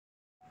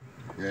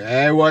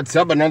Hey, what's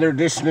up? Another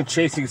edition of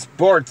Chasing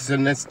Sports,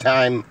 and this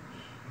time,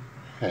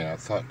 hey, I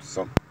thought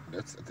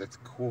that's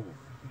cool.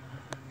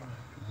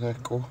 Isn't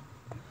that cool?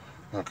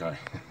 Okay.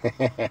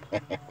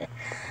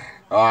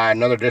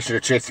 Another edition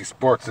of Chasing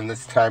Sports, and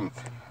this time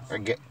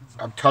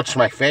I've touched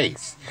my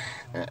face.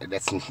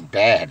 That's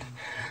bad.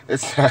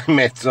 This time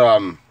it's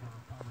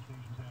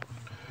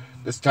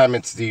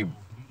the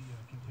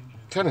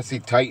Tennessee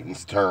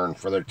Titans' turn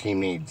for their team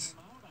needs.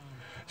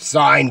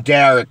 Sign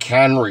Derrick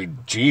Henry,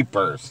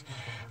 jeepers.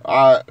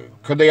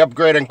 Could they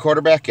upgrade on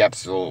quarterback?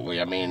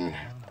 Absolutely. I mean,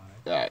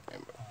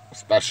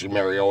 especially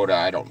Mariota,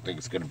 I don't think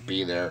it's going to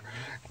be there.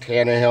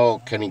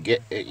 Tannehill,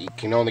 he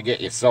can only get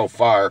you so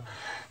far.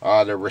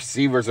 Their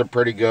receivers are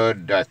pretty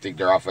good. I think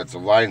their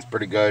offensive line's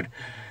pretty good.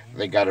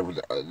 They got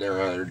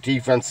their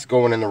defense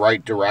going in the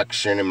right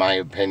direction, in my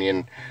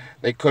opinion.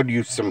 They could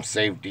use some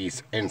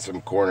safeties and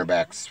some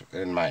cornerbacks,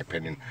 in my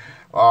opinion.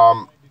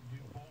 I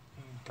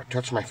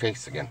touched my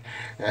face again.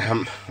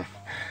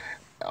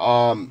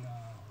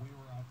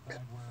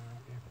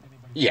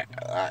 Yeah,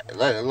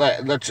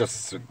 let's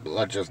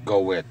just go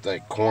with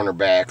like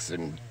cornerbacks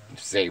and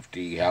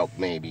safety help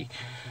maybe,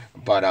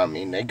 but I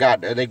mean they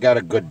got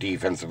a good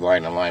defensive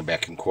line and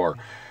linebacking core.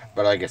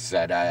 But like I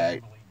said,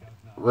 I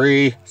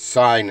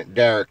re-sign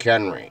Derrick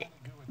Henry.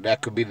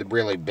 That could be the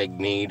really big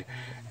need,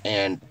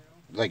 and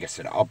like I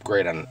said,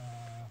 upgrade on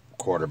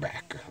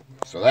quarterback.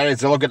 So that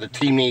is a look at the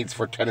team needs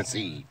for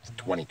Tennessee's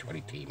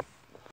 2020 team.